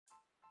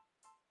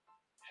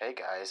Hey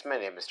guys, my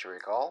name is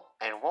Tarikal,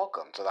 and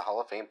welcome to the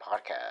Hall of Fame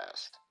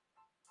podcast.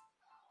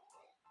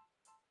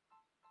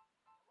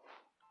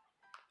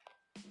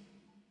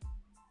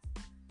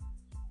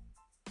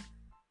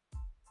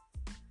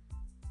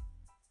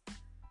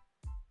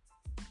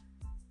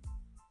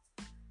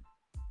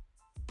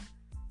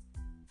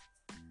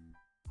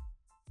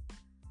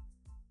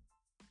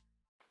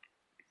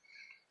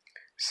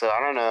 So I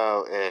don't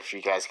know if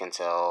you guys can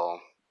tell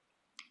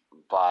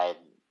by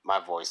my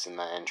voice in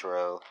the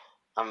intro,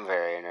 I'm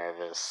very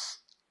nervous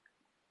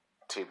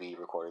to be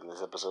recording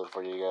this episode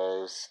for you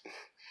guys.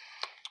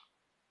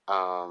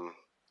 um,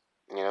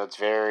 it's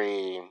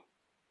very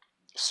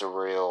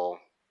surreal,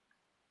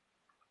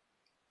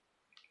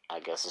 I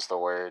guess is the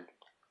word,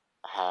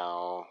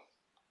 how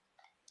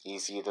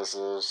easy this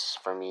is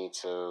for me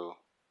to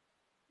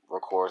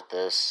record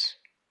this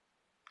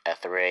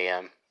at 3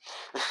 a.m.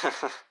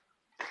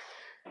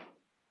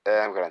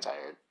 I'm kinda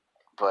tired,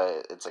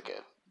 but it's okay.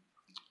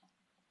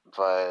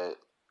 But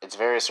it's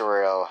very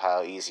surreal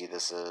how easy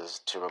this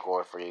is to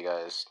record for you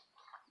guys.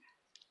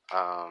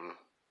 I'm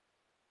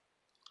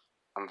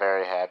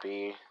very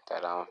happy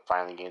that I'm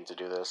finally getting to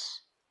do this.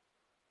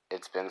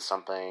 It's been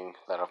something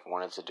that I've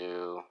wanted to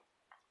do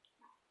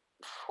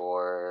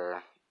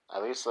for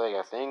at least,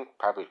 I think,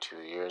 probably 2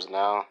 years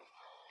now.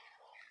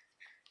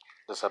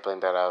 It's something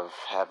that I've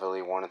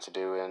heavily wanted to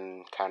do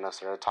and kind of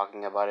started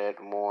talking about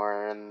it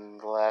more in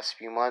the last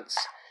few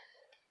months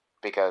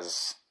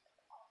because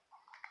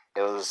it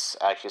was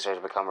actually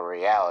starting to become a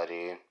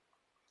reality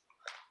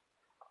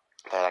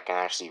that I can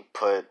actually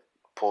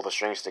pull the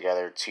strings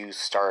together to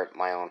start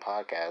my own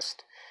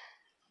podcast.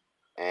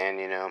 And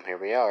here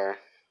we are.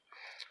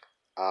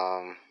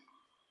 I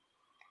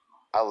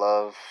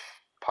love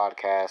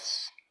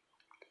podcasts.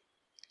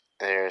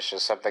 There's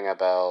just something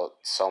about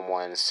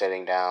someone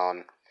sitting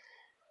down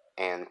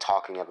and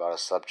talking about a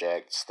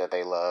subject that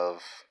they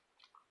love,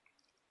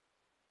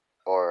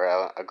 or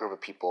a group of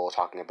people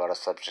talking about a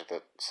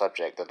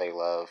subject that they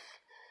love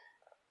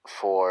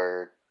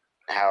for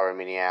however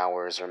many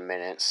hours or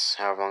minutes,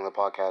 however long the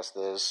podcast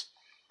is,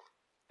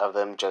 of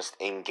them just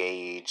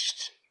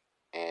engaged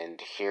and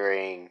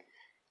hearing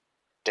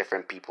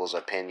different people's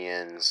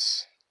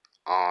opinions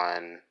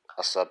on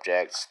a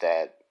subject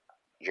that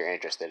you're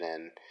interested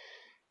in.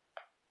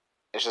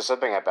 It's just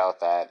something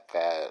about that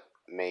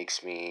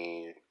makes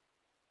me,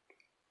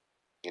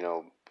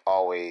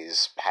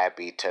 always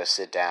happy to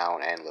sit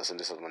down and listen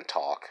to someone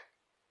talk.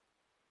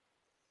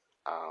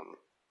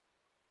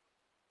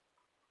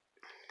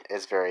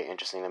 It's very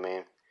interesting to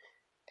me.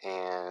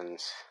 And,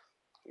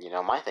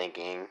 my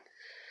thinking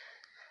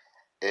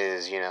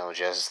is,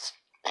 just,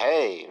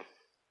 hey,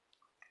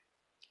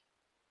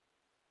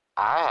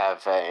 I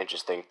have an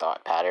interesting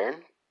thought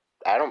pattern.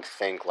 I don't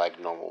think like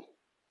normal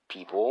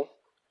people.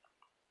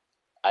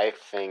 I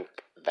think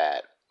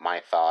that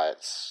my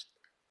thoughts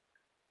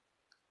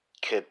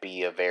could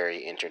be a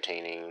very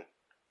entertaining,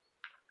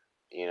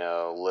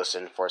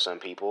 listen for some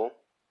people.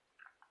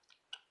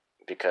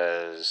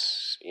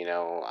 Because,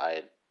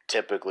 I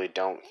typically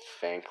don't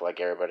think like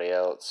everybody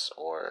else,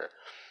 or,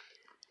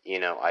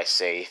 I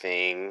say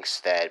things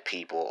that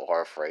people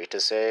are afraid to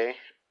say,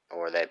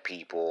 or that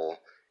people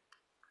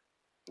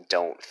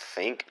don't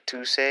think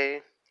to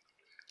say.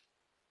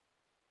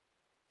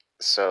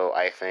 So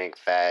I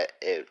think that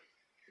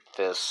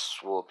this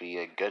will be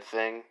a good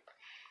thing,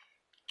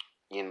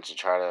 to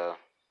try to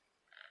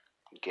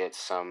get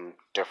some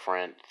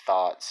different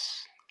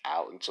thoughts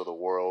out into the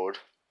world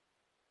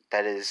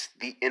that is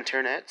the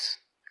internet.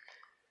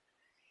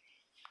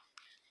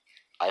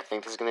 I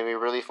think this is going to be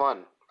really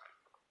fun.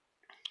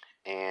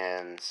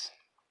 And,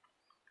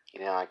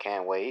 I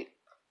can't wait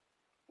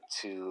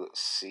to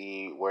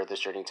see where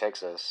this journey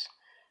takes us.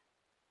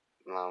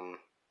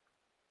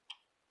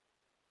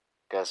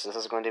 Because this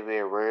is going to be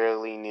a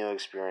really new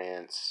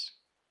experience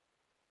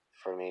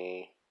for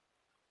me.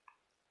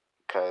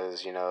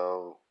 Because,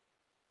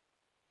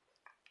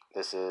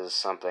 this is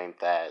something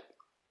that,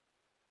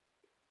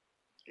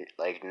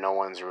 no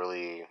one's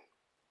really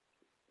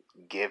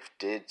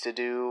gifted to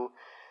do.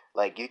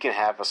 You can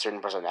have a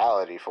certain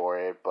personality for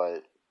it,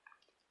 but,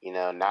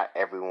 not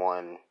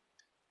everyone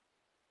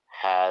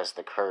has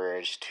the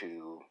courage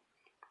to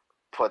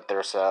put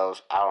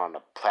themselves out on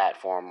a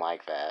platform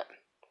like that,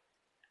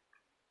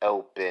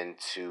 open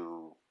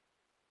to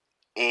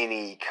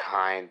any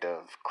kind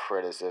of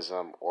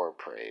criticism or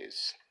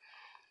praise.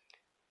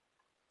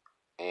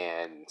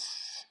 And,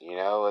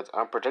 it's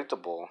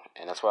unpredictable,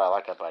 and that's what I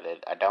like about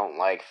it. I don't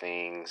like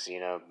things,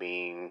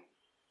 being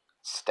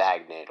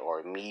stagnant,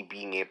 or me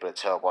being able to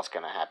tell what's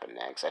going to happen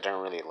next. I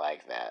don't really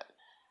like that.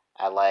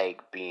 I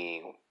like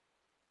being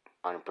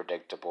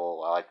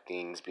unpredictable. I like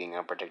things being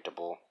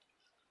unpredictable.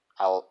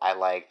 I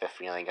like the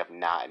feeling of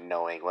not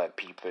knowing what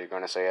people are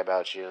going to say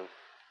about you.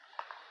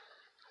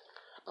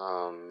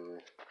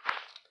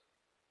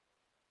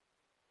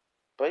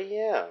 But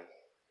yeah,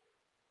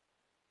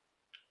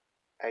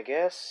 I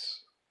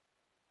guess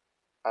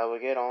I will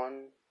get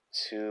on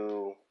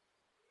to,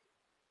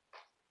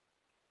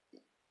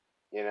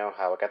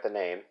 how I got the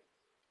name.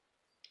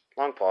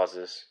 Long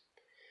pauses.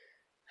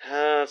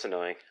 That's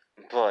annoying.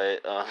 But,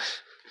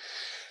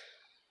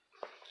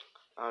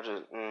 I'll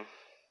just,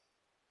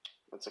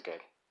 it's okay.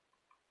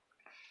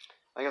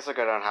 I guess I'll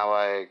go down how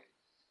I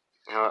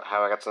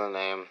got to the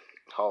name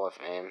Hall of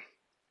Fame.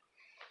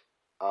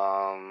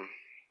 Um,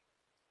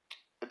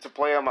 it's a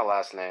play on my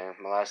last name.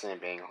 My last name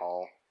being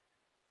Hall.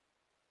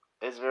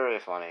 It's very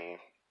funny.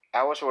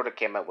 I wish I would have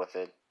came up with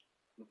it,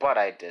 but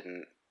I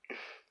didn't,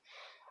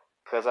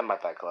 cause I'm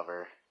not that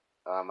clever.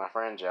 My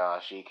friend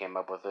Josh, he came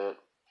up with it.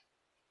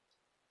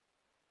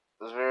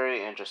 It was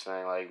very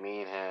interesting. Like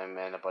me and him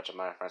and a bunch of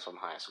my friends from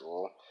high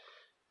school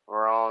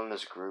were all in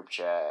this group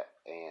chat,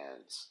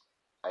 and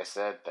I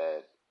said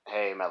that,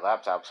 hey, my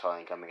laptop's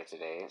finally coming in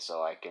today,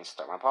 so I can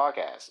start my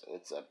podcast.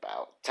 It's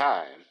about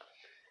time.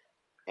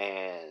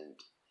 And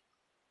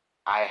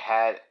I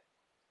had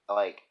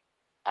like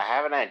I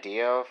have an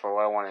idea for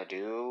what I want to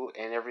do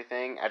and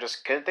everything. I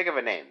just couldn't think of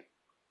a name.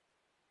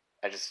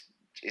 It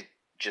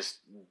just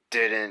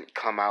didn't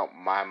come out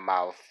my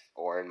mouth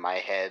or in my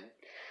head.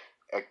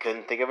 I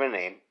couldn't think of a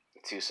name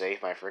to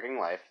save my freaking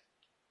life.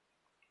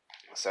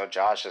 So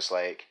Josh is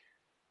like,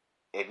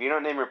 if you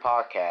don't name your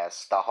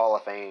podcast the Hall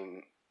of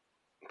Fame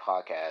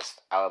podcast,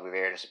 I will be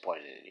very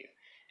disappointed in you.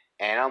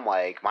 And I'm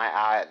like, my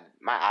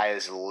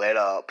eyes lit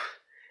up,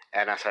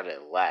 and I started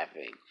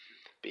laughing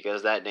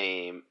because that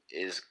name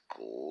is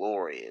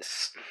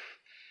glorious.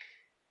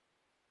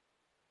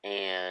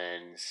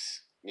 And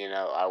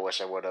I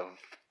wish I would have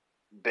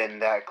been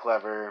that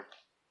clever,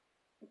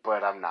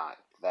 but I'm not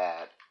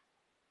that.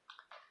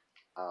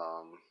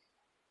 Um,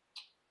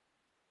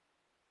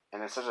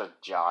 and it's such a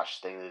Josh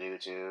thing to do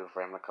too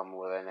for him to come up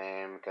with a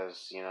name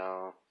because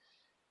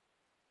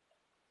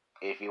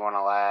if you want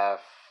to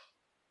laugh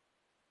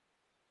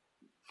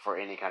for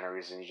any kind of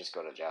reason, you just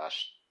go to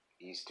Josh.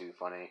 He's too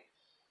funny.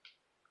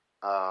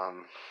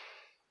 Um,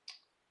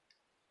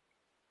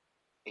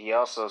 he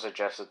also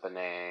suggested the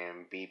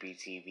name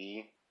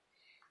BBTV,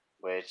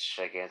 which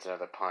again is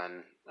another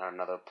pun or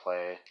another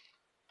play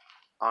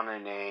on a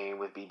name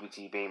with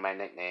BBT being my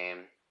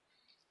nickname.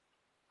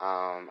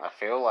 I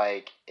feel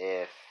like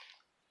if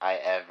I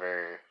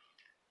ever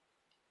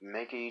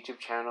make a YouTube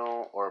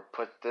channel or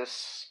put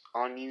this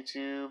on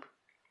YouTube,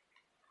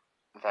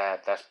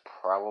 that's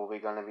probably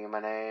gonna be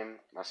my name,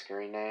 my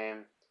screen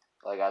name,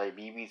 like either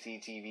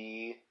BBT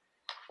TV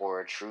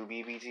or True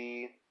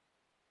BBT.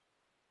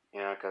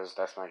 Because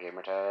that's my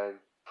gamer tag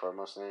for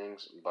most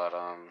things. But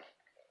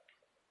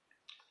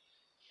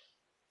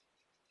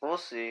we'll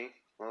see.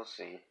 We'll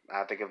see. I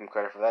have to give him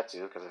credit for that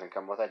too, because I didn't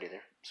come up with that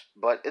either.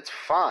 But it's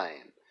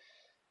fine.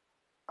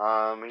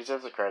 He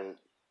deserves the credit.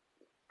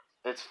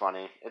 It's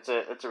funny. It's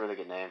a really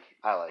good name.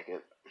 I like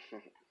it.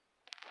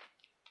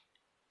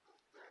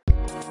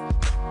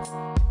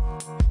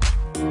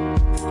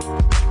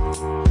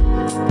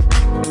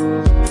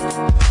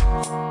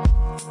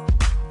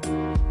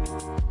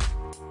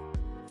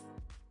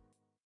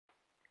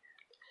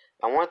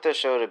 I want this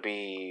show to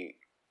be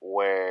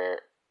where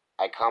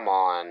I come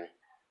on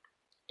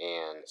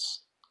and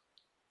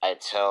I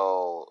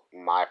tell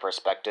my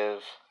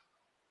perspective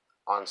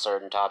on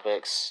certain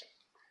topics,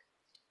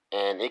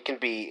 and it can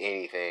be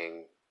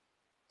anything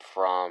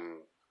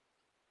from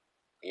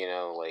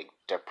like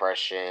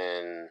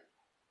depression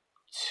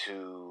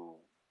to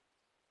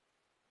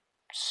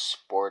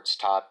sports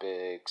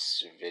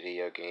topics,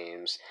 video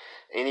games,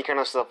 any kind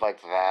of stuff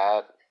like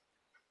that.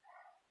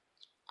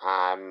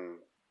 I'm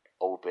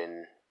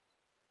open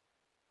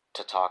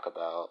to talk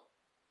about,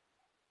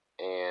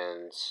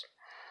 and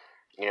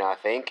I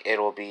think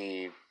it'll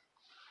be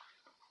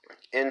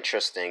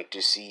interesting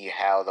to see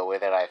how the way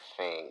that I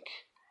think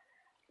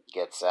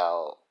gets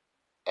out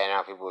and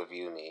how people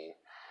view me.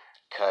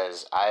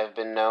 Because I've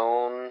been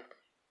known,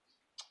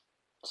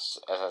 as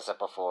I said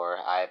before,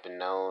 I've been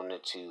known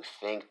to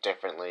think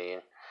differently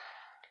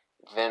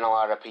than a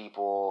lot of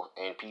people,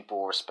 and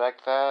people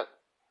respect that,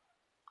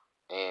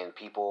 and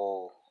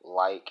people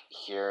like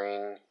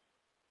hearing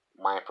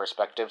my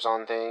perspectives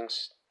on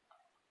things.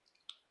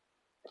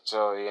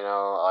 So,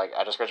 like,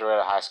 I just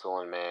graduated high school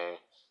in May.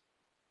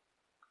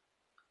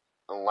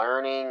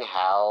 Learning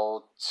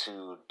how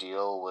to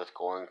deal with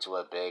going to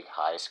a big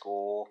high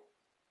school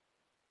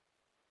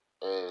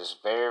is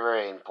very,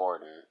 very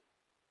important.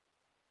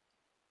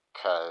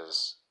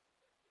 Because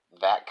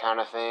that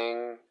kind of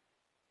thing,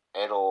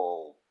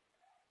 it'll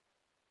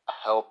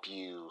help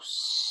you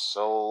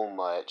so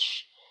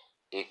much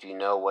if you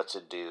know what to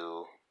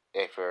do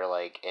if you're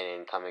like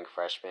an incoming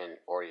freshman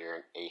or you're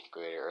an 8th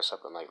grader or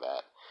something like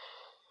that.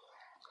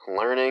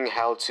 Learning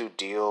how to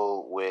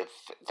deal with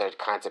the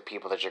kinds of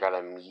people that you're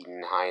gonna meet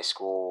in high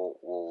school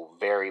will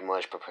very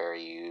much prepare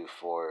you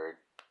for,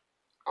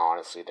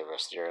 honestly, the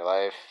rest of your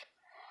life.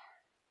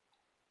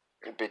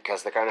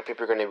 Because the kind of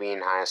people you're gonna be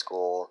in high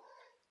school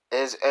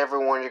is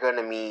everyone you're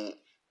gonna meet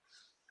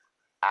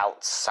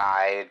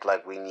outside,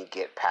 like when you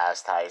get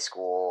past high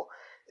school.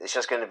 It's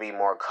just gonna be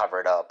more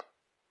covered up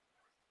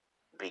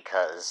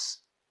because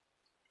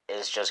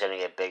it's just gonna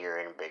get bigger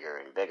and bigger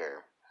and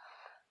bigger.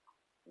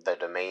 The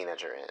domain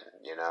that you're in,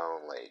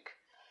 like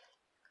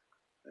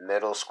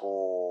middle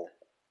school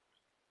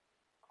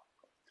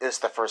is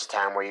the first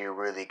time where you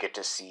really get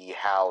to see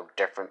how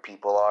different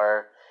people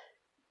are,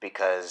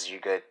 because you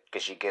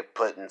get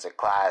put into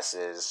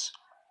classes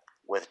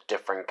with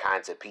different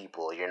kinds of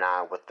people. You're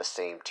not with the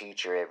same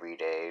teacher every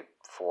day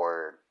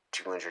for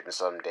 200 and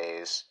some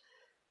days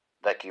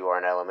like you are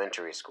in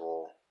elementary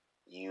school.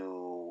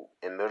 You,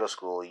 in middle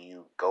school,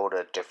 you go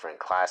to different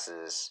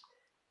classes.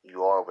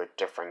 You are with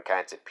different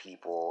kinds of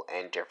people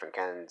and different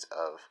kinds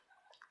of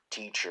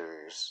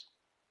teachers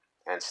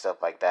and stuff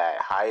like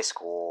that. High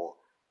school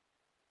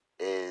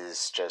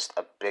is just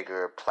a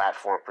bigger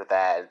platform for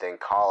that, and then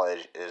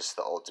college is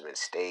the ultimate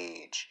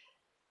stage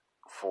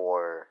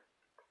for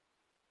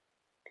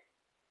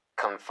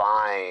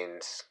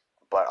confined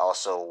but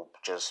also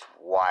just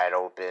wide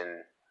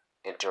open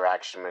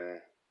interaction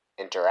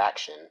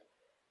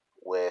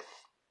with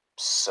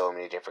so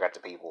many different kinds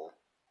of people.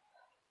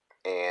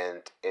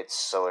 And it's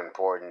so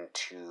important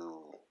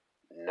to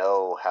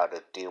know how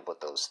to deal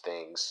with those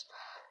things,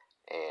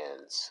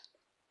 and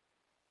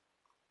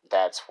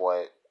that's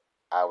what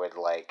I would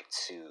like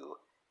to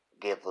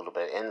give a little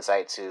bit of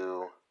insight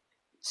to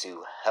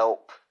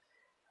help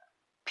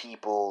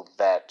people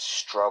that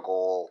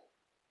struggle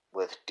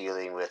with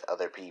dealing with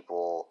other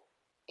people,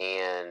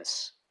 and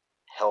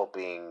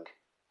helping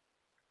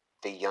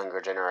the younger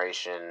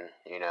generation,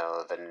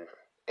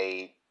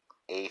 the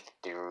eighth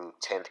through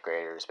 10th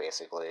graders,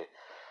 basically,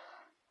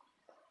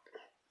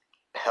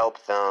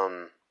 help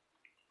them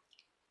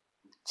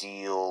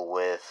deal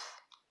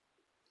with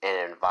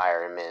an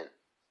environment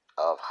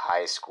of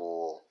high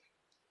school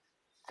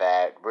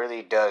that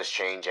really does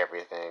change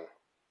everything.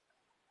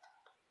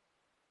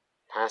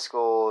 High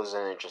school is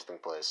an interesting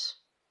place.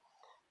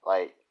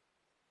 Like,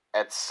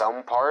 at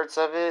some parts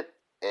of it,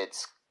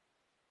 it's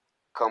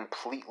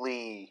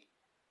completely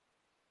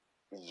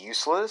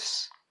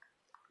useless,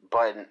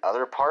 but in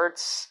other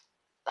parts,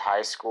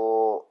 high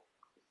school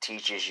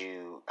teaches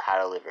you how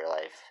to live your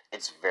life.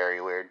 It's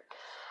very weird.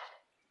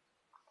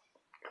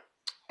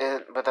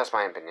 But that's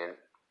my opinion.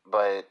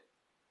 But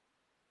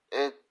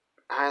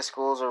high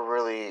schools are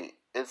really,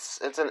 it's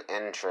an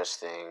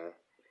interesting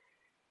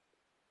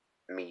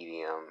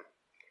medium.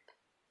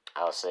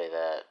 I'll say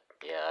that.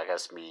 Yeah, I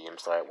guess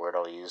medium's the right word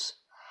I'll use.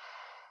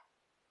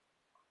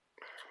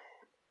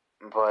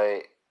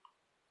 But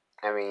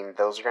I mean,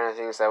 those are kind of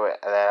things that I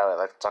would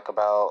like to talk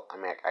about. I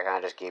mean, I kind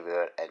of just gave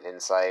you an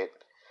insight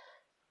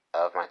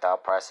of my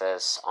thought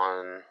process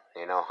on,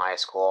 high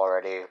school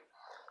already.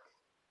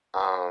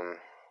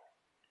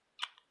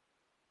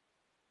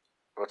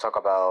 We'll talk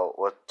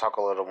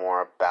a little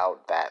more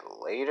about that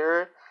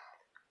later,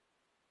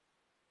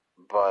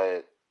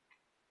 but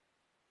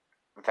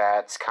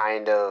that's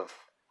kind of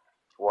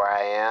where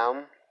I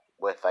am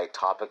with, like,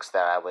 topics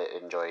that I would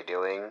enjoy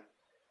doing.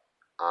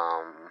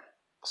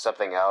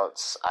 Something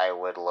else I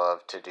would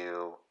love to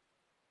do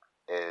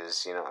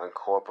is,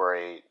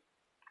 incorporate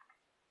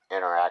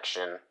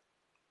interaction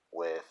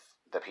with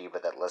the people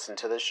that listen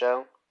to the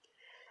show.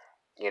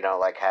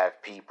 Like,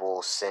 have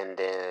people send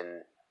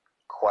in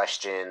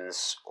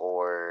questions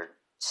or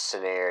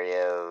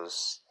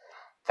scenarios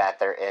that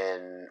they're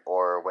in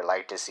or would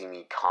like to see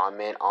me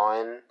comment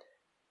on,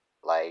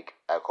 like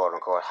a quote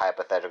unquote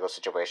hypothetical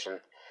situation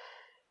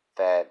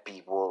that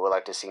people would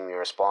like to see me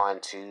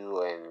respond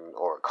to and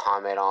or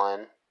comment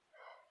on,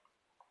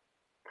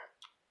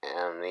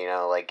 and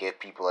like, give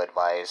people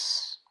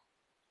advice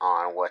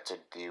on what to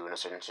do in a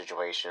certain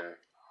situation,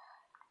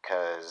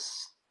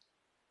 because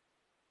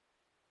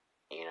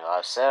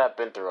I've said I've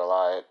been through a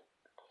lot.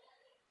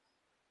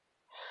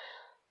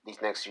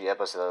 These next few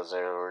episodes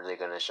are really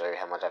going to show you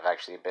how much I've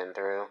actually been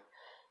through.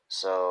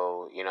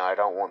 So, I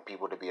don't want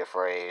people to be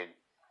afraid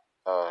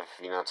of,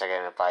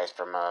 taking advice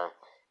from a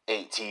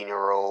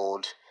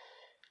 18-year-old.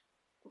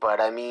 But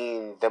I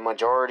mean, the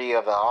majority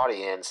of the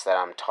audience that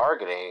I'm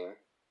targeting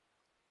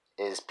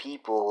is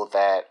people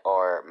that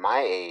are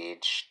my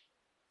age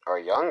or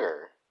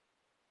younger.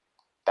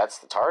 That's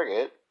the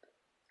target.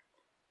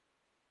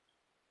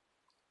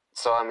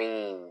 So, I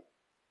mean,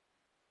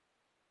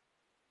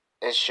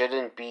 it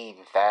shouldn't be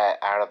that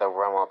out of the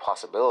realm of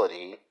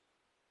possibility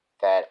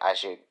that I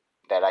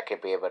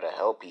could be able to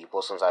help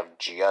people, since I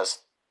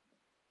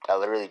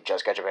literally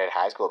just graduated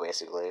high school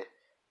basically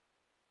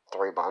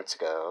 3 months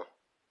ago.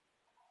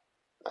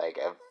 Like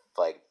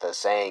the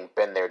saying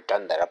 "been there,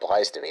 done that"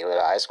 applies to me with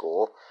high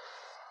school.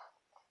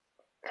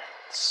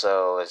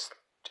 So it's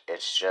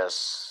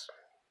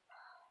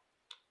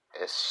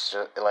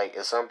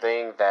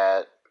something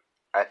that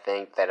I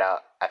think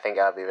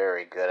I'll be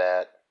very good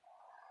at.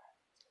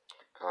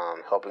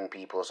 Helping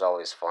people is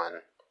always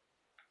fun.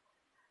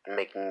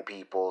 Making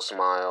people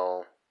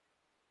smile,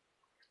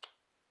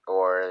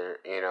 or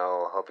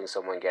helping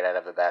someone get out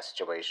of a bad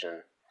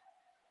situation,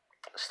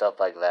 stuff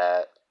like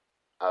that.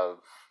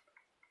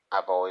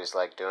 I've always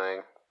liked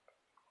doing,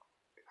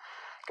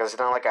 because it's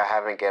not like I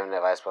haven't given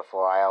advice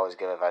before. I always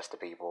give advice to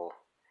people.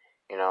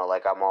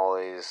 Like, I'm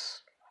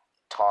always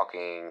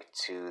talking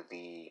to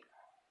the,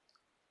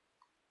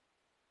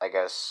 I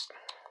guess,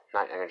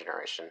 not younger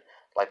generation,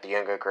 like the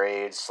younger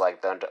grades,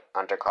 like the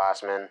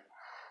underclassmen.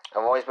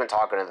 I've always been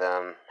talking to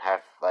them,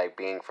 have like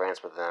being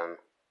friends with them,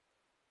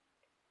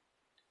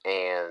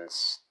 and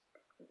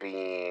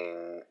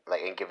being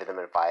like and giving them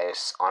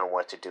advice on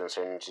what to do in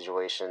certain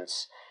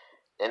situations.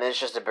 And it's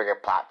just a bigger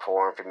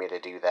platform for me to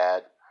do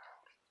that.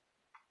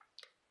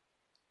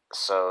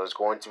 So it's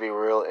going to be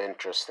real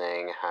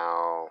interesting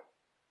how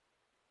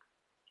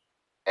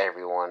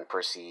everyone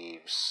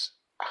perceives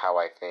how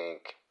I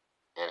think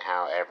and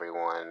how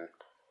everyone,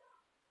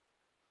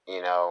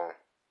 you know,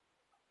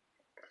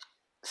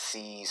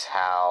 sees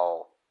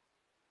how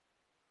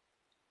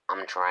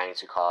I'm trying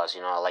to cause,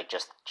 like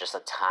just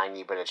a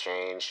tiny bit of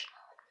change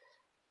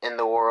in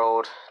the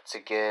world to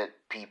get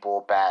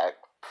people back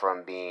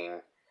from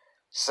being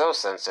so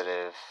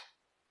sensitive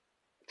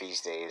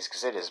these days,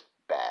 because it is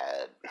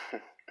bad.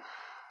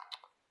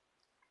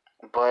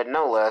 But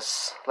no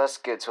less, let's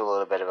get to a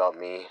little bit about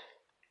me.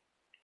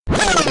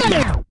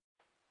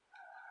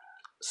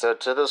 So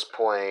to this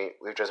point,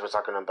 we've just been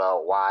talking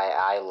about why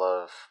I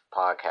love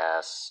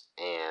podcasts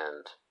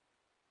and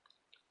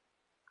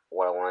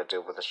what I want to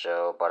do with the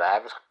show, but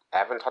I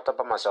haven't talked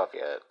about myself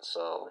yet,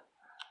 so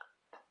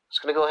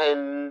just gonna go ahead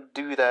and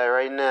do that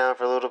right now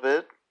for a little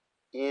bit.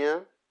 Yeah.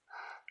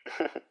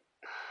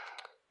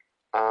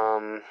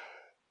 um,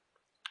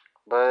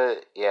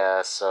 but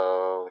yeah,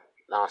 so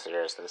no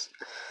seriousness.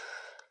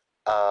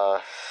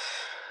 What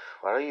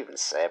do I even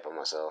say about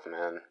myself,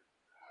 man?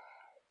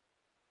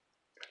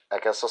 I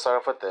guess I'll start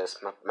off with this.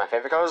 My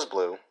favorite color is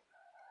blue.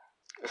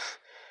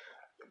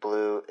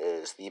 Blue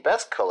is the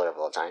best color of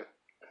all time.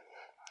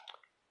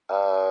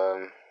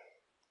 Um,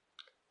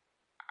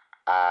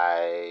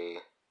 I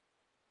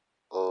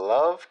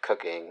love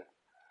cooking.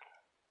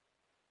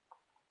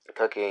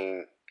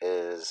 Cooking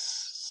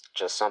is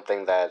just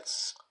something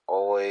that's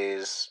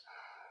always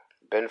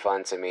been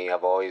fun to me.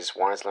 I've always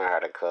wanted to learn how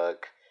to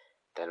cook.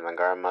 Then my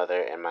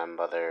grandmother and my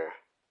mother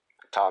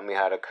taught me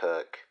how to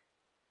cook,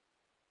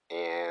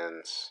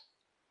 and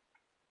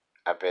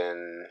I've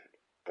been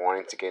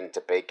wanting to get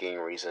into baking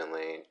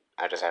recently.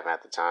 I just haven't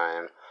had the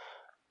time.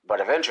 But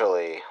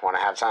eventually, when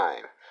I have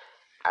time,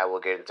 I will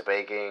get into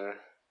baking.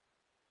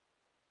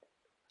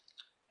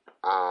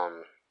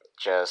 Um,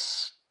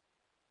 just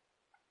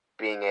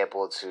being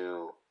able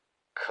to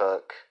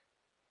cook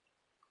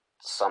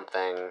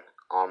something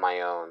on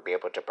my own, be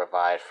able to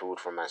provide food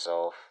for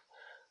myself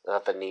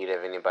without the need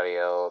of anybody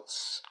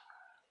else,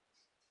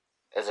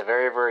 is a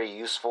very, very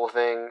useful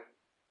thing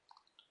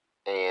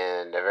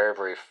and a very,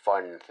 very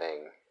fun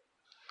thing.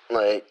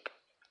 Like,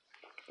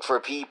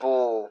 for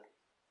people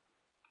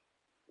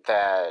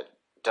that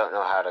don't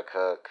know how to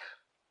cook,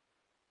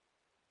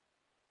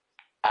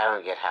 I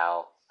don't get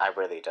how. I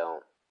really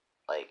don't.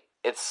 Like,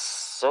 it's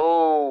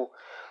so.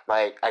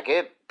 Like, I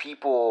get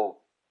people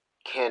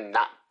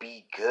cannot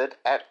be good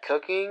at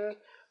cooking,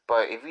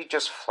 but if you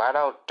just flat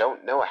out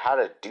don't know how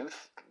to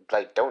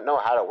don't know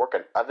how to work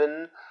an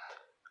oven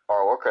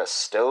or work a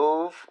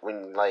stove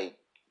when, like,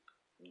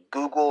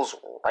 Google's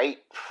right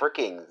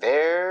freaking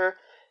there,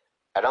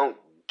 I don't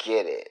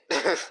get it.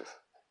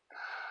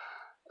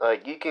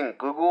 Like, you can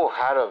Google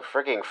how to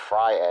freaking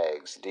fry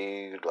eggs,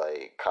 dude.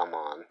 Like, come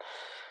on.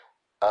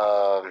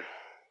 Um,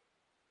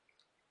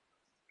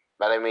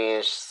 but I mean,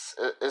 it's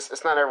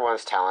not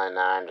everyone's talent, and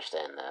I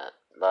understand that.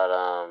 But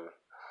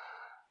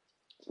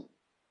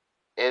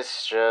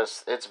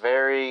it's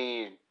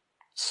very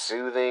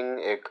soothing.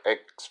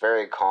 It's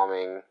very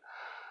calming.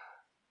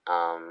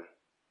 Um,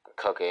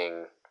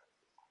 cooking,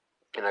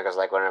 because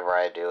like whenever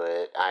I do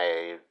it,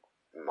 I'm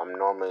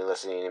normally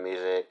listening to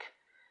music.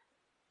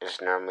 It's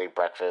normally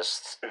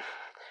breakfast.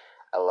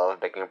 I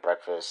love making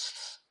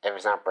breakfast. If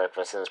it's not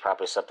breakfast, then it's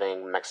probably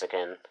something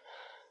Mexican.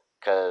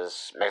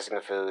 Because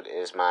Mexican food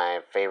is my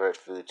favorite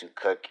food to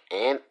cook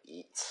and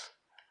eat.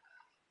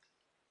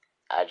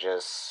 I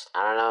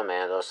don't know,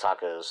 man. Those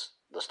tacos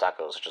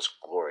are just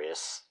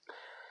glorious.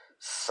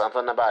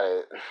 Something about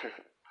it.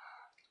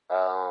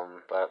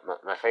 But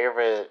my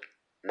favorite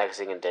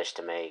Mexican dish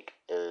to make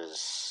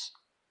is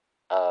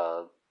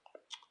uh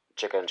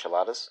chicken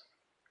enchiladas.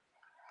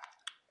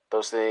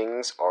 Those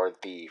things are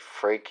the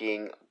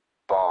freaking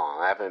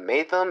bomb. I haven't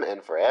made them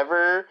in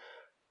forever,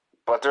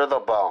 but they're the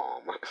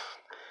bomb.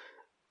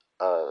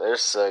 They're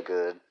so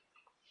good,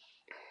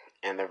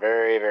 and they're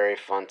very, very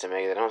fun to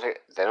make. They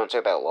don't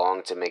take that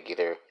long to make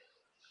either.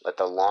 Like,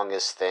 the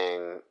longest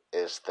thing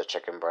is the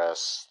chicken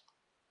breast.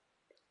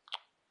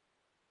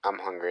 I'm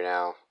hungry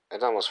now.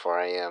 It's almost 4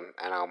 a.m.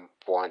 and I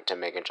want to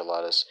make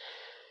enchiladas.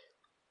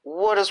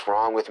 What is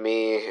wrong with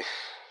me?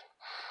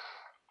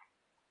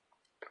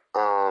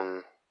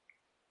 Um,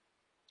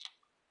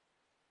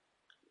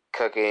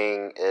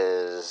 Cooking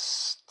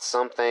is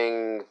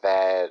something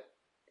that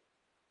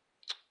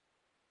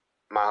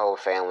my whole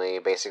family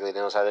basically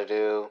knows how to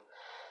do.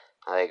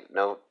 Like,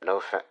 no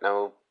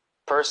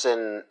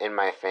person in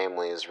my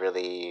family is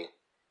really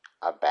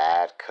a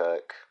bad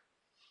cook.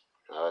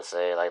 I would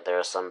say, like, there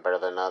are some better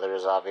than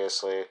others,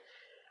 obviously,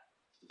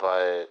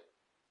 but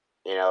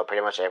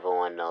pretty much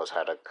everyone knows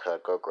how to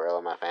cook or grill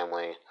in my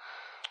family.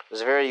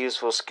 It's a very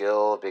useful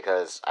skill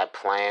because I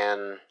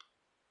plan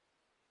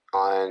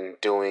on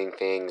doing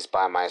things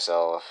by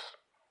myself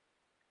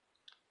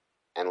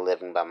and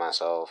living by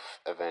myself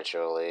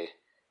eventually.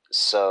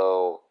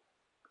 So,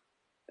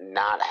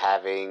 not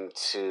having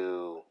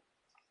to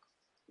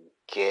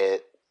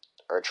get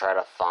or try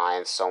to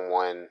find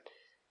someone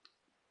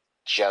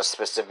just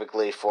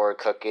specifically for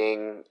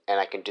cooking, and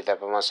I can do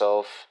that by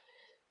myself,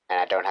 and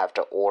I don't have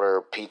to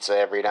order pizza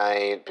every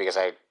night because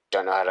I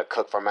don't know how to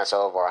cook for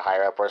myself or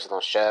hire a personal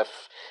chef.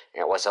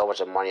 And what's so much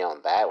of money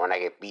on that when I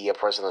could be a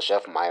personal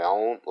chef on my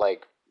own,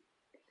 like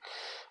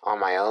on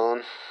my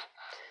own?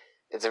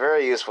 It's a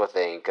very useful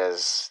thing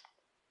because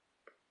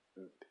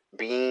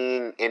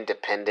being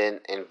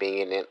independent and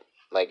being an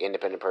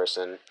independent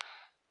person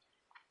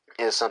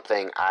is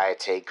something I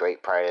take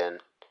great pride in.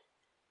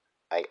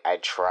 I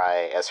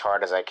try as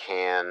hard as I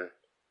can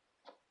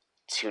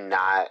to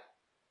not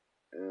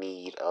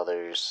need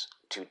others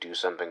to do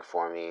something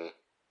for me.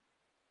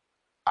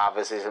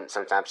 Obviously,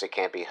 sometimes it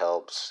can't be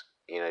helped.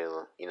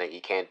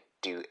 You can't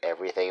do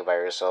everything by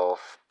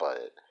yourself,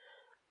 but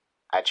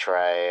I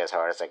try as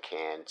hard as I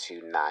can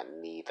to not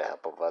need the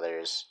help of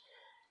others.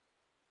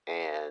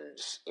 And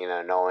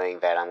knowing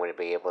that I'm going to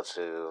be able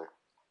to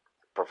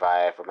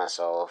provide for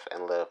myself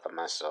and live for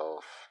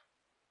myself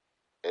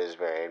is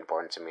very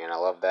important to me, and I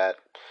love that.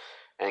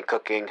 And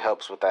cooking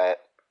helps with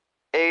that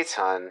a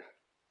ton.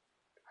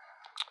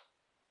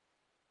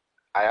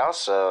 I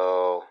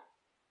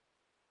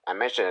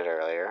mentioned it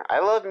earlier, I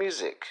love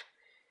music.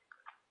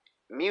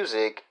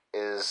 Music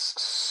is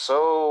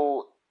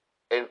so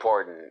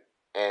important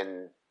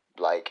in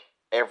like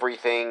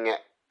everything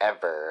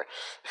ever.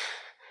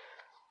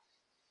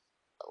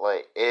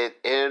 Like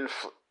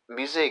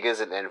music is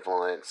an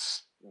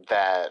influence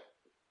that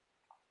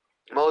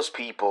most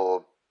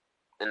people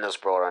in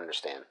this world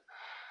understand.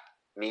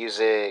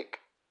 Music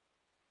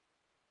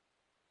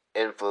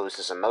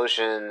influences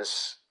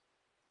emotions,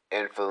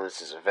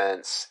 influences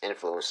events,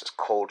 influences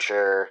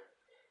culture.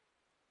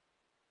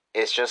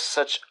 It's just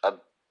such a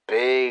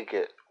big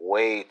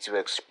way to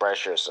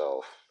express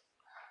yourself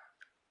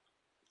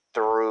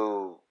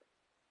through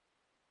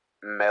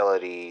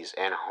melodies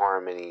and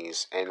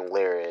harmonies and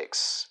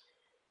lyrics.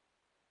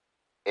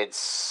 It's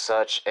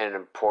such an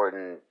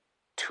important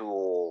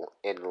tool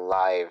in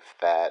life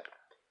that,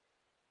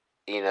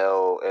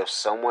 if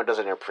someone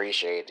doesn't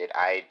appreciate it,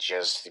 I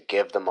just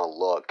give them a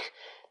look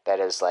that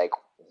is like,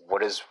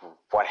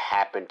 what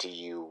happened to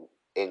you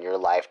in your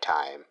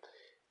lifetime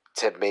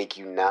to make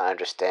you not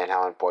understand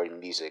how important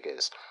music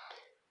is?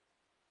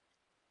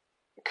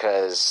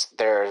 Because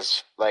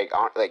there's like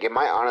in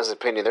my honest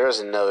opinion, there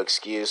is no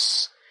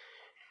excuse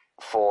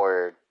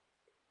for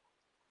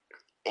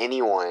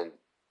anyone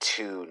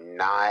to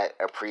not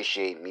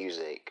appreciate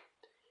music.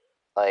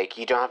 Like,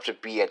 you don't have to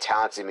be a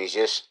talented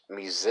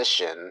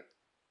musician.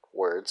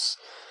 Words.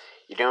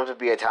 You don't have to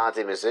be a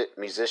talented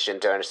musician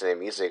to understand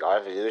music. All you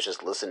have to do is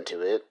just listen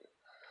to it.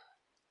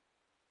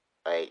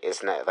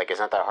 It's not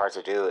that hard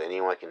to do.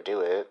 Anyone can do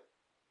it.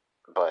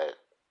 But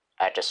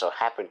I just so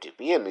happen to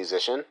be a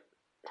musician.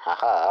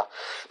 Haha.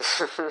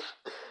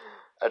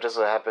 I just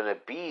so happen to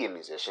be a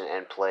musician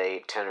and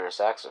play tenor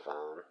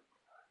saxophone.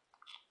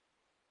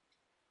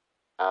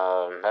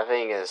 That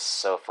thing is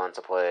so fun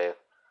to play.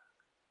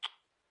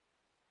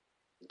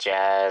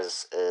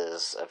 Jazz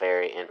is a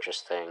very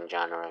interesting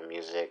genre of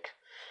music.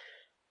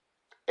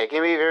 It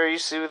can be very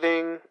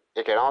soothing.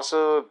 It can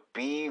also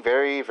be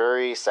very,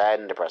 very sad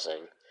and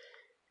depressing.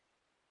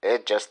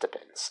 It just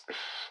depends.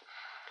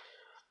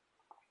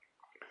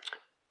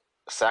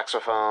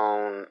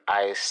 Saxophone,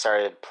 I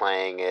started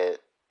playing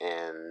it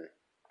in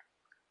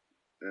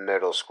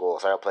middle school. I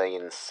started playing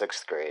it in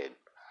 6th grade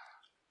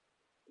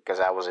because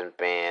I was in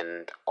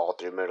band all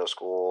through middle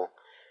school.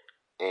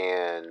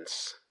 And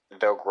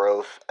the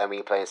growth of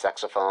me playing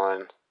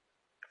saxophone,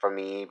 from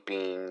me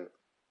being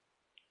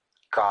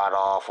god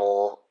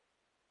awful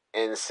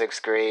in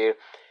 6th grade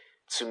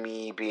to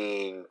me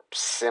being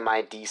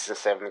semi decent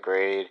 7th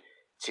grade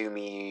to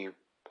me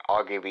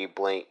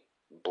arguably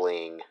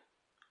bling.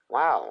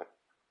 Wow,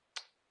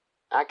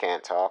 I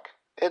can't talk.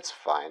 It's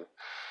fine.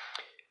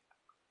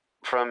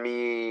 From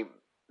me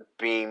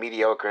being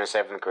mediocre in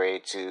 7th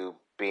grade to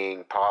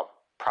being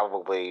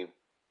probably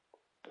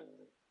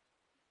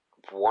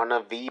one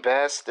of the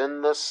best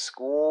in the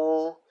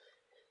school.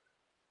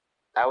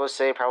 I would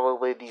say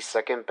probably the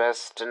second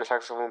best tenor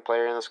saxophone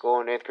player in the school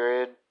in 8th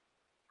grade.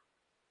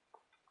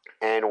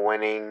 And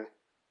winning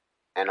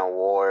an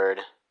award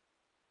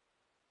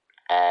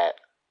at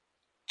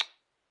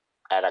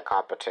at a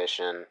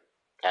competition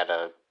at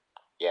a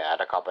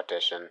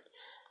competition.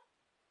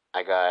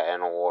 I got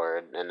an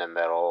award in the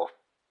medal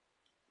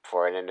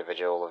for an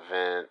individual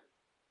event.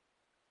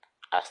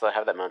 I still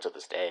have that medal to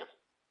this day.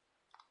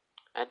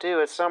 I do.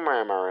 It's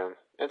somewhere in my room.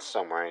 It's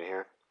somewhere in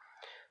here.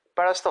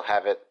 But I still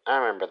have it. I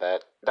remember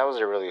that. That was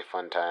a really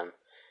fun time.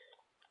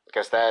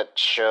 Because that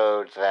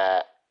showed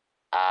that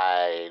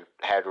I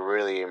had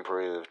really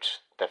improved.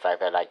 The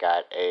fact that I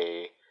got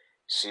a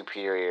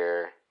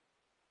superior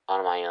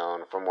on my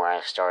own from where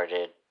I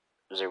started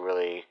was a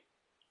really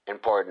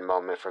important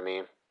moment for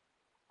me.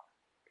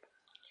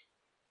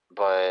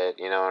 But,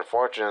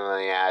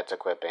 unfortunately, I had to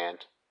quit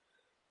band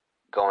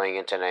going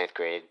into ninth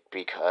grade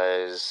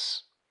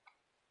because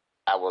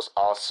I was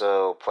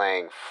also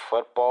playing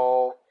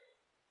football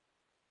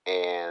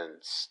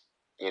and,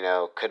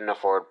 couldn't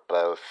afford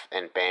both.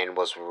 And band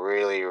was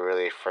really,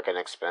 really freaking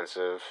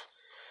expensive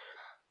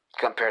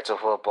compared to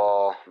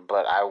football.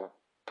 But, I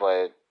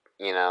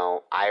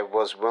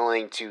was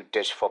willing to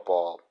ditch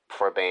football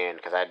for band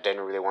because I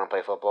didn't really want to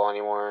play football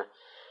anymore.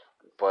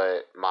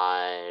 But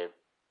my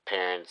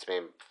parents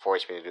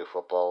forced me to do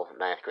football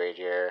ninth grade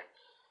year.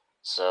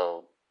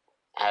 So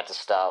I had to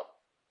stop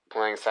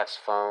playing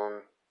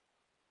saxophone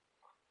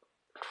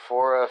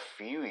for a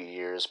few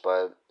years,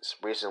 but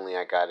recently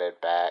I got it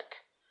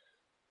back.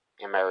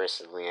 And by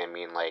recently, I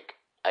mean like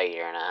a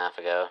year and a half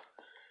ago.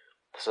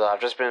 So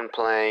I've just been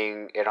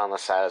playing it on the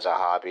side as a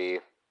hobby.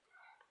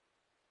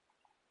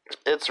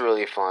 It's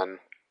really fun.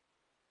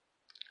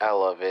 I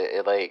love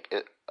it.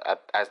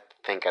 I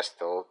think I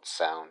still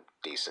sound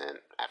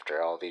decent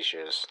after all these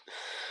years.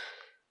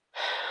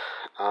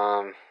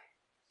 Um,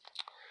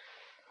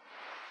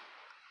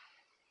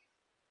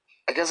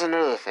 I guess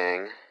another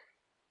thing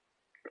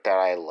that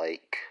I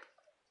like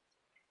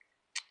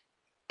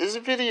is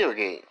video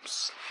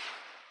games.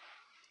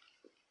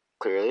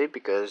 Clearly,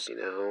 because,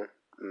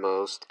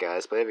 most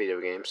guys play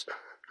video games.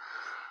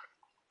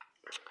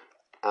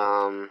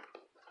 I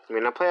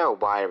play a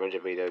wide range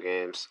of video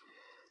games.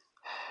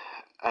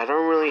 I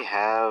don't really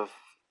have,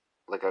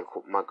 like, a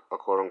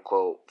quote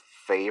unquote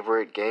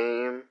favorite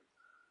game,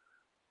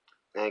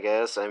 I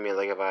guess. Like,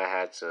 if I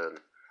had to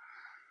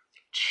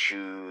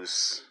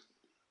choose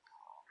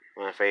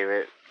my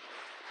favorite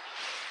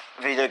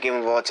video game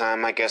of all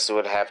time, I guess it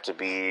would have to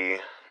be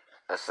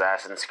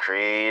Assassin's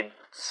Creed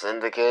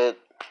Syndicate.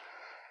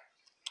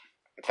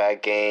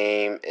 That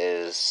game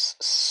is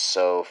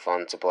so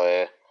fun to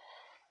play.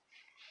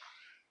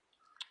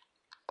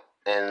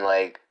 And,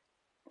 like,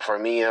 for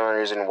me, the only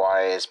reason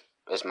why is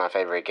my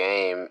favorite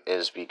game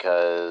is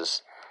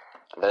because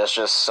there's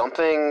just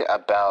something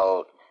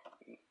about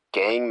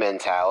gang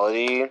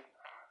mentality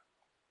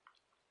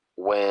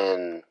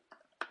when,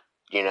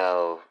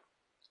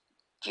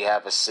 you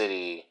have a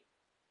city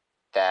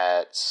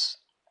that's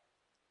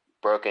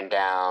broken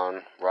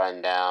down,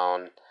 run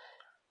down,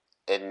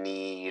 in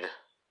need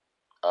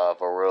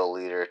of a real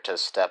leader to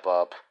step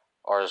up,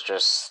 or is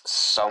just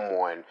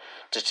someone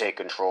to take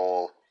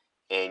control,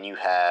 and you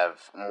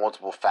have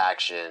multiple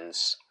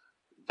factions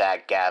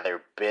that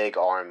gather big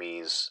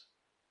armies,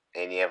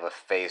 and you have a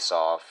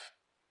face-off,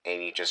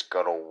 and you just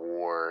go to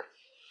war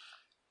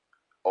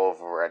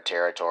over a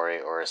territory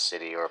or a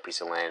city or a piece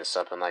of land,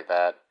 something like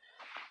that.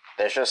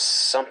 There's just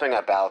something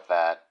about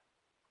that,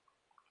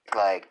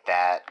 like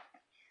that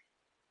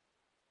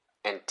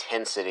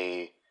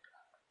intensity,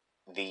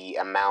 the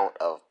amount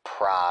of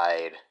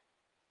pride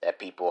that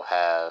people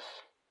have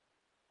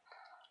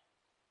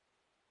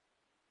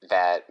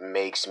that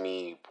makes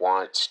me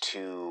want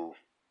to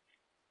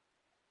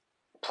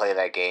play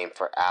that game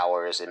for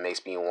hours. It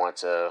makes me want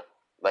to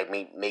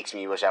makes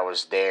me wish I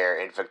was there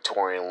in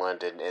Victorian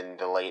London in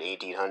the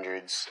late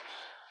 1800s.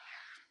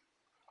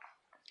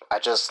 I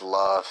just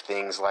love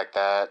things like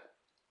that.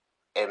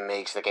 It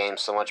makes the game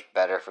so much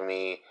better for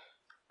me.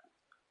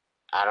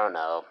 I don't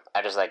know.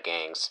 I just like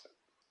gangs.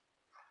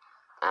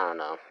 I don't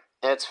know.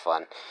 It's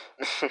fun.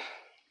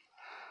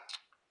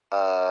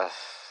 uh,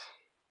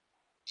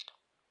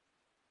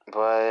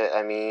 but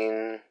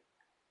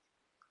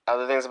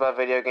other things about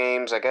video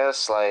games, I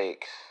guess,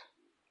 like,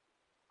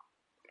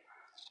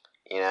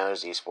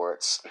 there's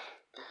esports.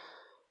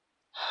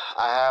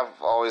 I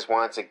have always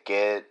wanted to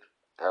get,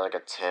 or like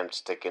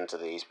attempt to get into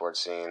the esports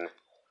scene.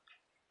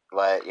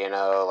 But,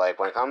 like,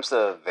 when it comes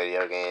to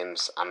video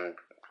games, I'm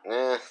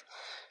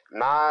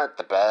not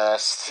the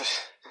best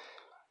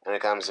when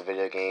it comes to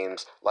video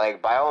games.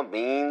 Like, by all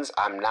means,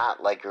 I'm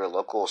not like your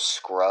local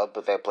scrub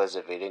that plays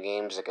the video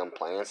games that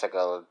complains like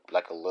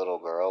a little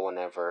girl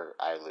whenever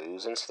I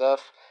lose and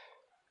stuff.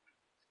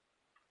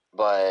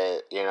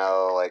 But,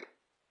 like,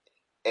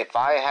 if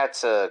I had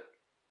to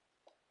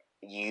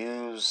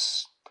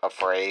use a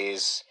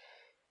phrase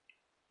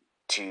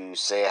to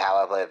say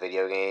how I play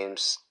video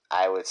games,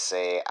 I would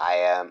say I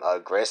am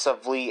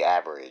aggressively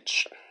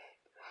average.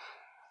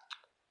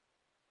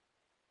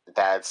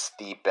 That's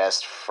the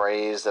best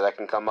phrase that I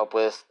can come up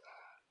with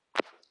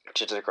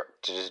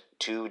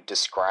to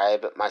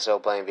describe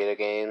myself playing video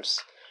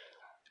games,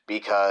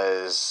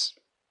 because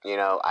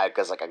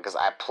because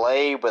I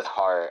play with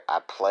heart, I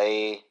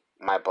play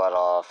my butt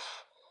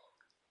off,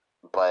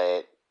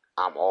 but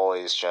I'm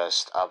always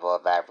just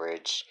above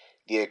average.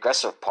 The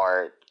aggressive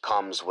part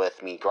comes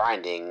with me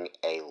grinding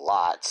a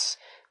lot.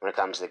 When it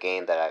comes to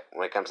games that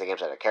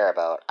I care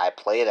about, I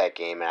play that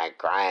game and I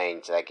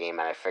grind that game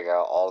and I figure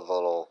out all the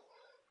little,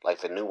 like,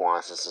 the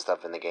nuances and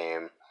stuff in the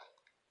game.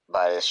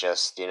 But it's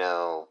just,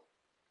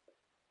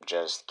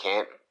 just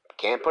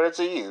can't put it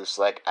to use.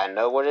 Like, I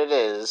know what it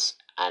is,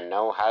 I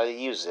know how to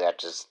use it, I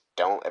just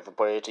don't ever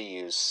put it to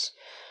use.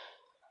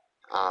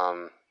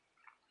 Um,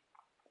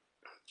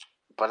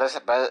 But that's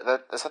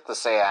not to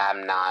say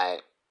I'm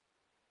not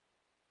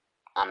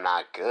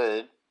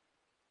good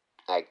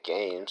at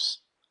games.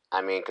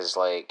 I mean, cause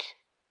like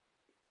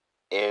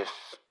if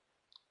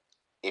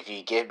if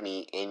you give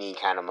me any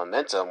kind of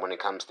momentum when it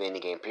comes to any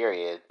game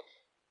period,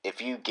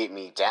 if you get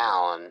me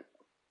down,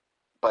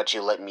 but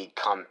you let me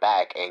come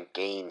back and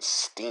gain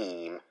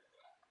steam,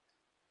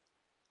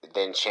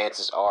 then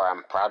chances are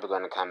I'm probably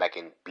going to come back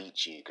and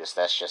beat you because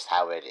that's just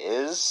how it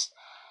is.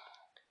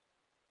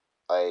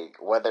 Like,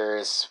 whether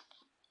it's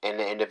in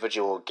an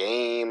individual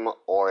game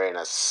or in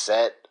a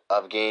set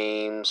of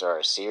games or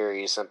a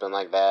series, something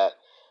like that,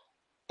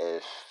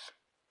 if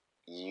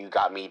you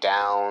got me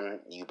down,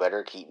 you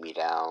better keep me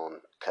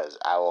down because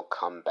I will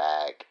come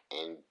back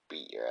and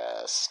beat your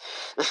ass.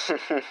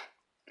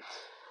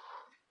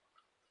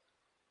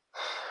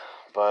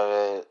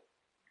 But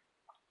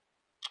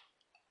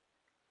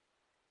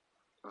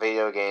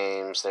video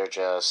games, they're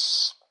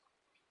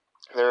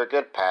a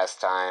good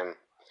pastime.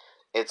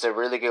 It's a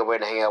really good way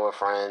to hang out with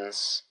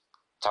friends,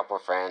 talk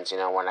with friends,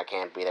 when I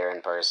can't be there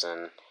in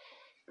person.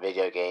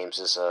 Video games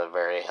is a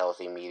very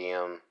healthy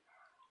medium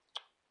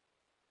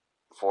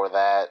for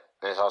that.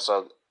 And it's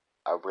also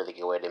a really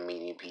good way to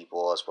meet new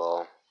people as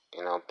well.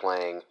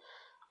 Playing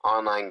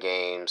online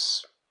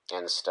games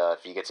and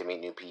stuff, you get to meet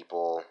new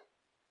people.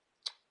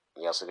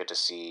 You also get to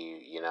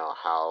see,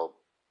 how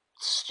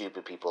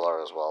stupid people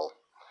are as well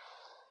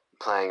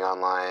playing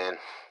online.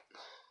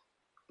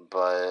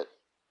 But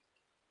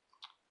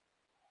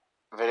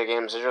video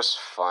games are just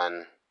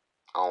fun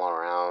all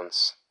around.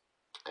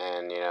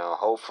 And,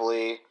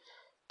 hopefully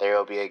there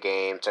will be a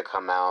game to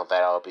come out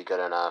that'll be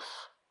good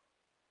enough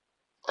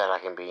that I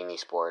can be in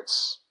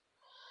esports.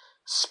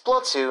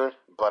 Splatoon,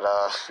 but,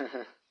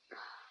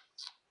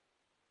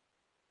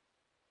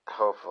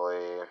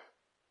 hopefully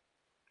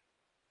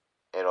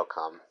it'll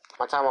come.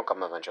 My time will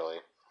come eventually.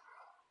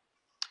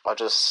 I'll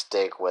just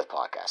stick with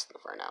podcasting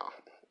for now.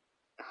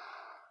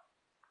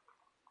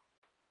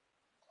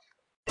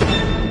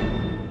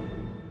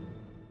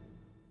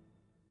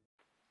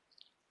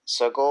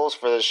 So, goals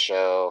for this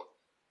show.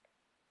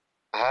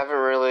 I haven't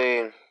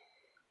really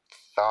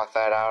thought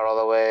that out all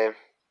the way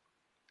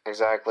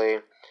exactly.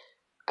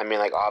 I mean,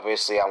 like,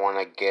 obviously, I want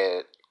to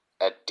get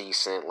a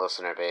decent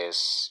listener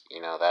base.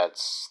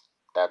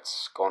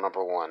 That's goal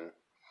number one.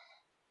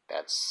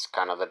 That's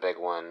kind of the big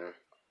one.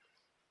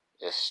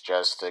 It's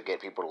just to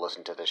get people to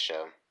listen to this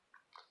show.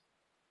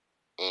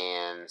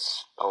 And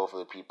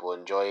hopefully people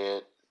enjoy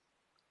it.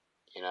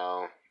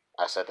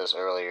 I said this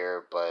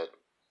earlier, but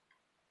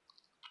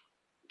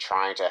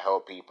trying to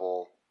help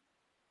people,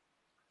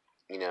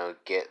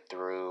 get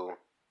through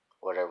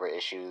whatever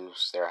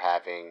issues they're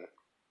having,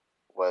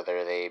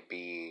 whether they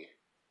be,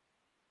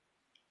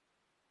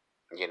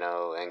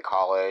 in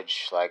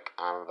college, like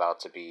I'm about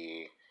to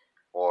be,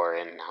 or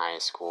in high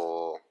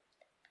school,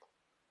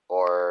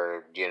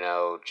 or,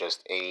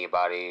 just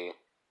anybody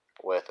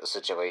with a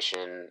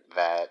situation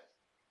that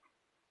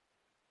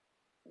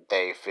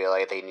they feel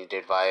like they need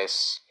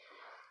advice.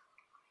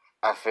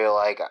 I feel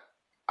like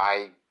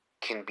I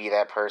can be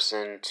that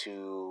person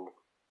to,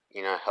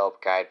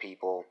 help guide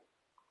people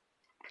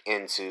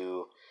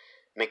into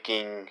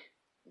making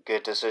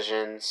good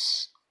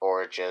decisions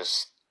or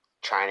just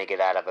trying to get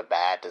out of a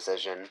bad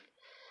decision.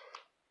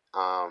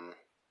 Um,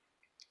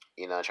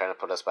 trying to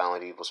put a smile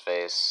on people's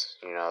face.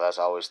 That's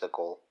always the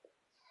goal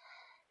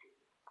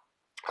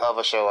of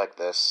a show like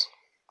this.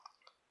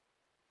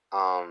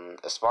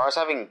 As far as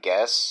having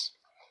guests,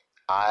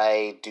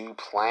 I do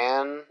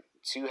plan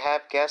to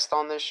have guests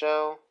on this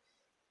show.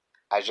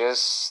 I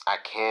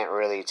can't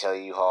really tell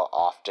you how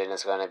often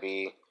it's gonna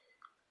be.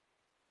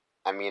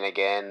 I mean,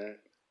 again,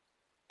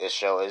 this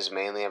show is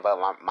mainly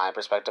about my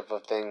perspective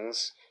of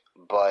things,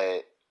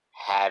 but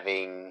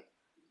having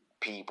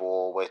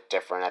people with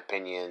different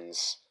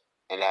opinions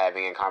and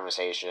having a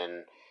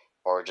conversation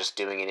or just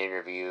doing an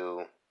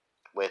interview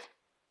with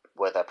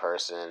a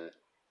person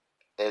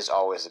is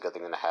always a good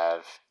thing to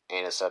have,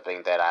 and it's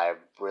something that I'm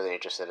really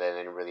interested in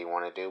and really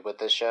want to do with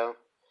this show.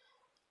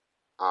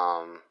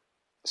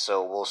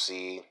 So we'll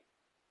see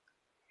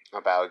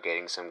about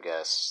getting some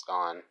guests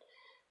on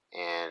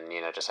and,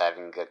 just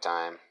having a good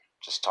time,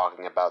 just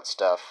talking about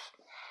stuff.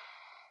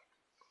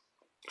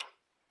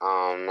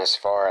 As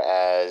far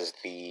as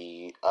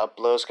the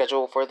upload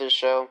schedule for this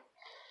show,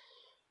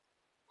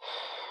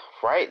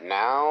 right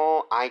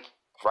now, I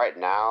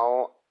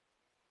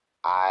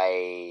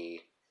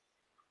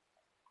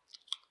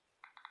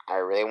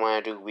really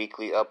want to do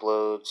weekly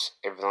uploads.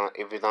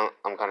 Even though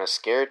I'm kind of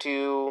scared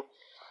to,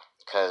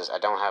 because I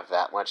don't have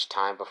that much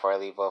time before I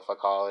leave off of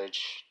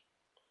college.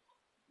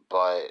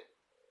 But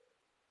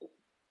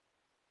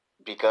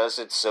because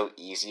it's so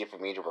easy for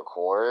me to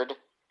record,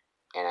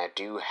 and I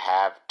do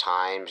have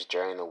times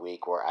during the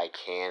week where I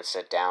can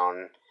sit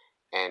down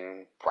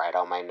and write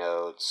out my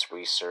notes,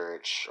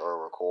 research,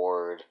 or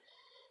record,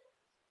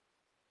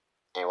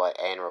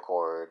 and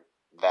record,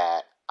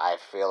 that I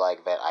feel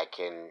like that I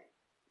can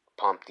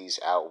pump these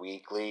out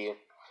weekly.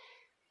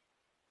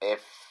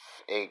 If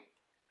it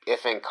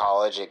if in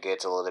college it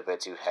gets a little bit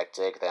too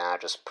hectic, then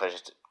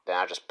then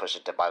I'll just push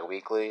it to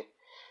bi-weekly.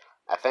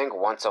 I think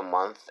once a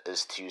month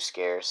is too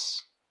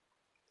scarce,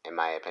 in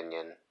my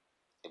opinion.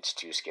 It's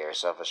too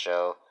scarce of a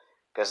show.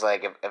 Because,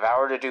 like, if I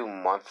were to do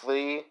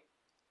monthly,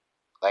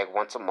 like,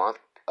 once a month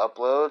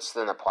uploads,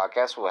 then the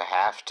podcast will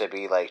have to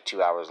be, like,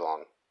 2 hours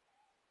long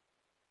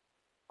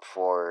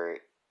for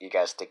you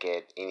guys to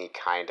get any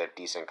kind of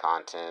decent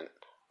content,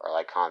 or,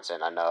 like,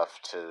 content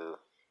enough to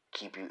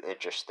keep you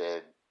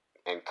interested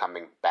in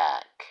coming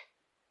back.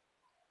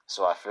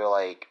 So I feel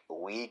like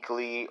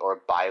weekly or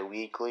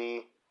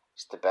bi-weekly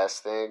is the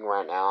best thing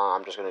right now.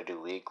 I'm just going to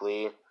do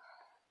weekly.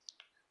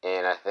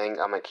 And I think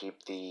I'm going to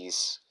keep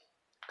these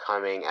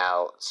coming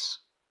out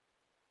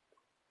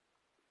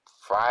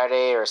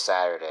Friday or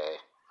Saturday.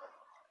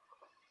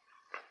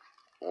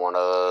 One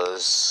of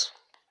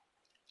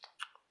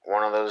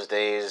those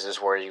days is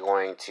where you're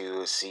going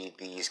to see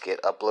these get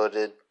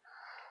uploaded.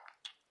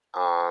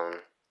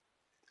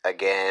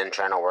 Again,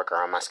 trying to work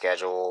around my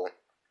schedule.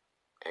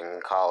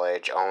 In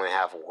college, I only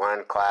have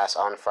one class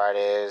on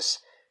Fridays,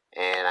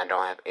 and I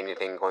don't have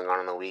anything going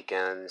on the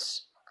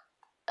weekends.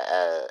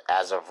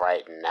 As of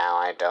right now,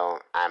 I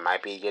don't. I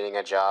might be getting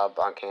a job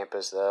on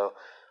campus, though.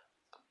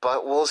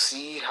 But we'll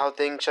see how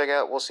things check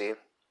out. We'll see.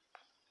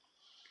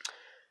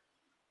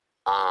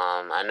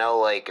 I know,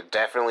 like,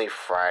 definitely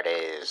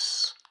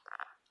Fridays,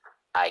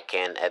 I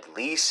can at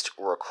least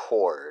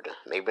record.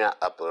 Maybe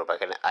not upload,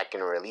 but I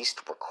can at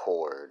least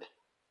record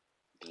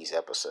these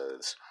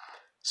episodes.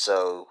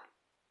 So,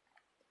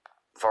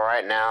 for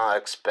right now, I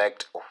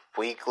expect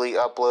weekly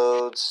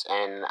uploads,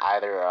 and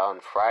either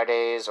on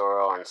Fridays or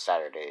on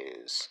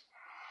Saturdays.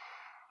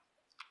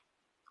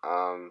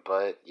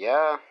 But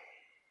yeah,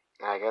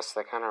 I guess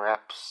that kind of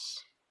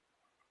wraps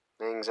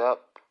things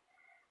up.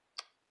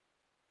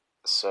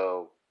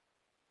 So,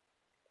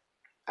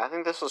 I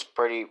think this was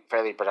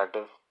fairly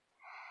productive.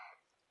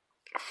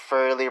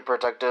 Fairly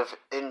productive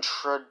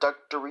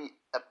introductory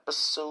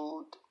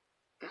episode.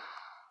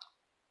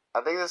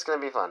 I think this is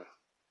gonna be fun.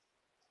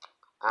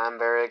 I'm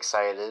very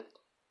excited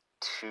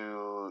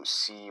to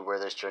see where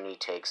this journey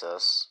takes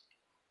us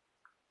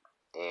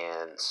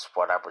and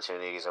what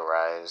opportunities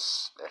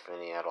arise, if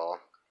any at all.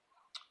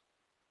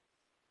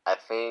 I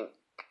think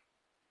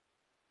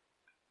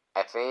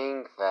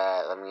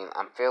that,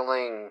 I'm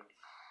feeling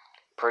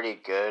pretty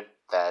good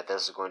that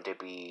this is going to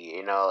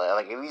be,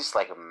 like, at least,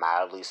 like,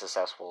 mildly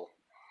successful.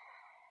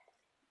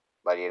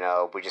 But,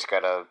 we just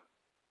gotta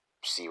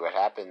see what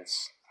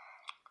happens.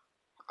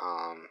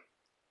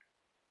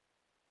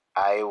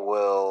 I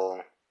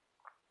will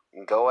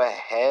go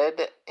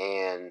ahead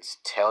and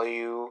tell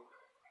you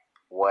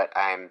what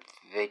I'm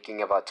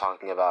thinking about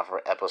talking about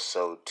for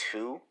episode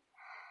 2.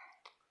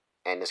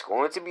 And it's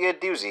going to be a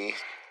doozy.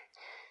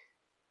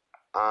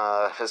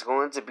 It's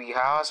going to be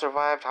how I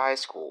survived high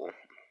school.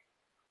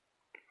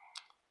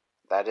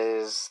 That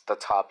is the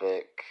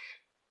topic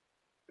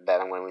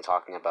that I'm going to be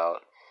talking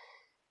about.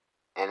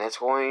 And it's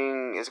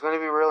going to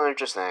be real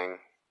interesting.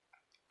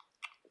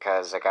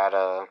 Because I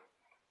gotta,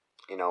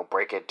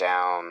 break it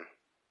down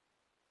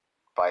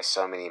by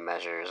so many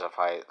measures of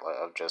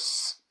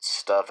just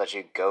stuff that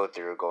you go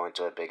through going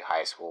to a big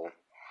high school.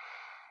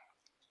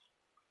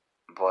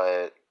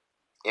 But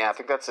yeah, I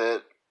think that's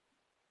it.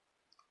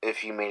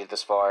 If you made it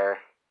this far,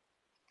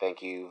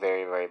 thank you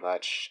very, very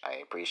much. I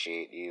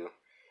appreciate you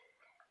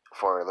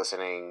for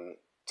listening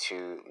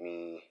to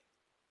me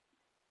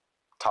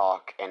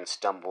talk and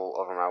stumble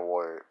over my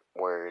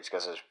words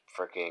because it's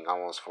freaking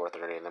almost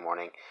 4:30 in the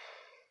morning.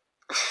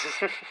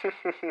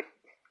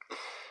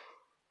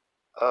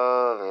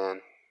 Oh,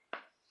 man.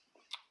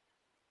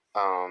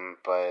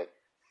 But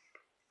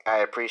I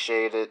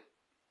appreciate it.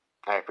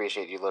 I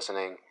appreciate you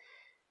listening.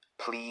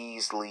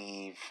 Please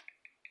leave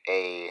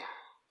a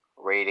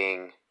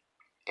rating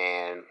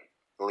and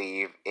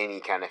leave any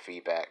kind of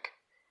feedback.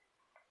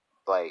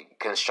 Like,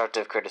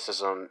 constructive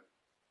criticism,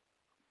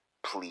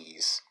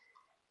 please.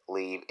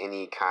 Leave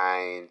any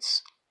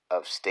kinds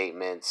of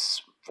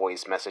statements,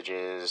 voice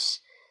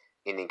messages,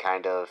 any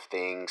kind of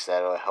things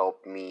that will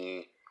help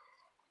me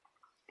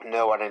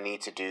know what I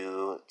need to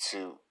do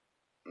to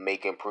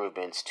make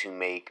improvements to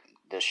make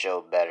the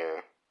show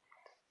better,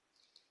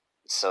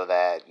 so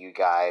that you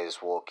guys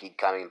will keep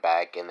coming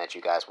back and that you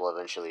guys will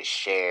eventually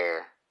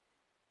share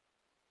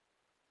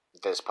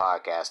this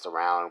podcast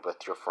around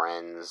with your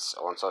friends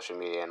on social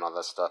media and all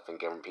that stuff and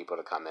getting people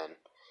to come in.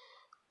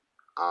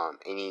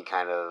 Any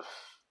kind of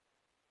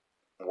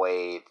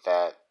way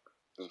that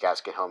you guys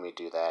can help me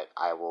do that,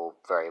 I will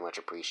very much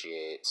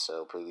appreciate.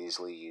 So please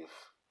leave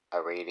a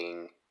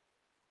rating.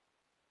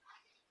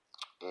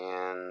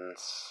 And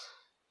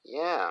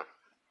yeah,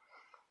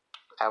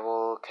 I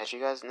will catch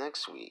you guys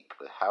next week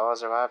with How I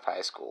Survived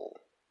High School.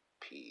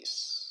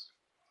 Peace.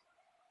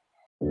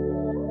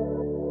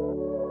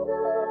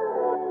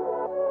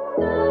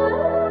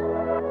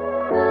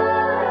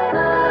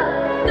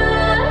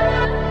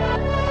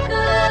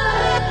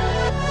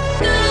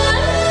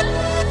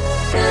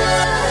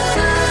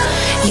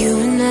 You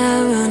and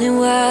I running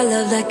wild,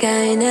 love like I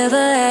ain't never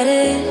had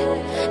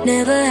it,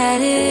 never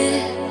had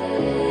it.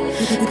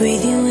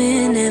 Breathe you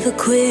in, never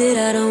quit.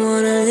 I don't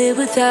wanna live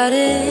without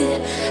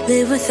it,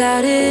 live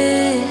without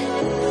it.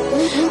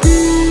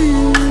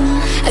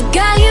 I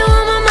got you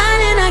on my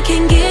mind and I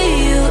can't get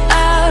you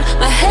out.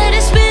 My head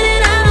is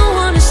spinning, I don't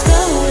wanna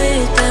slow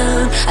it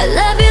down. I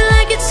love you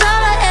like it's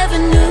all I ever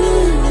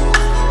knew.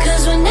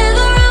 'Cause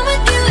whenever I'm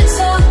with you, it's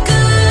all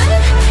good,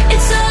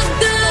 it's all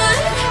good.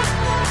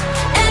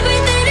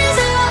 Everything is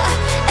all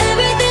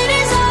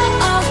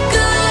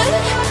good,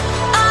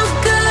 all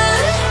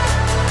good.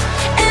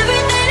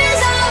 Everything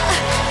is all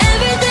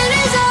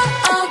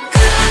good.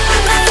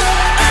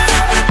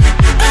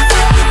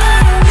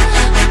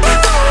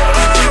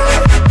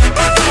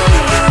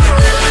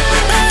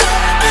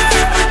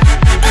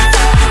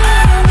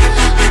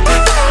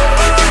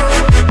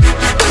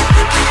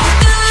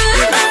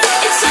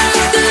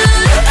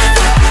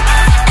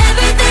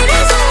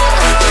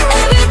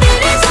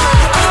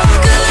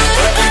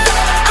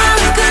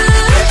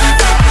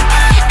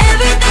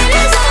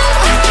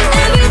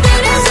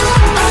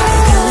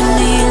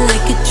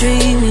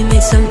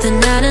 Something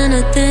out of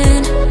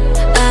nothing,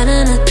 out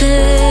of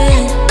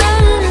nothing.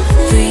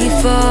 Free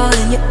fall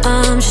in your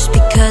arms just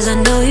because I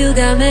know you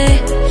got me,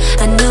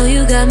 I know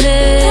you got me.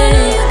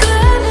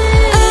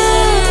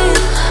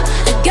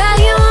 I got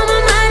you on my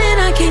mind and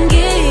I can't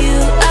get you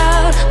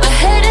out. My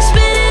head is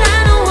spinning, I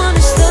don't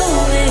wanna slow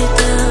it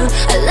down.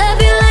 I love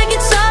you like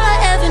it's all I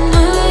ever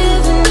knew.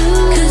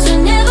 'Cause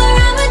whenever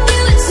I'm with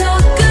you, it's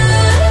all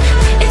good,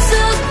 it's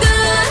all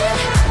good.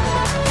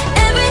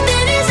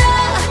 Everything is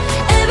all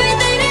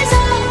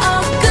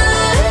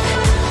good,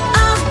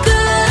 all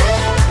good.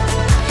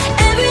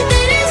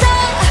 Everything is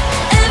all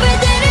good.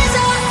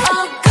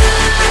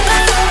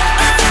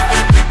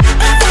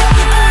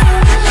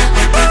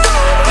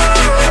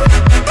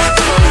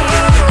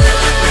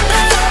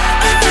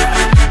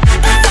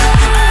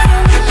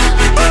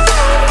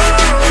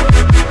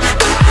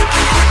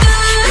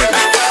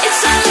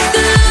 It's all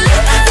good.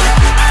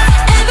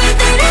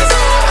 Everything is all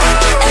good,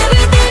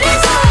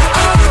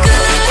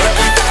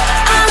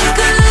 all good.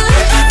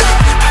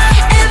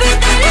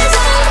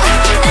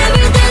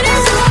 Everything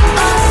is all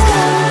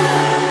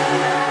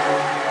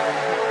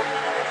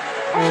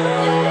good.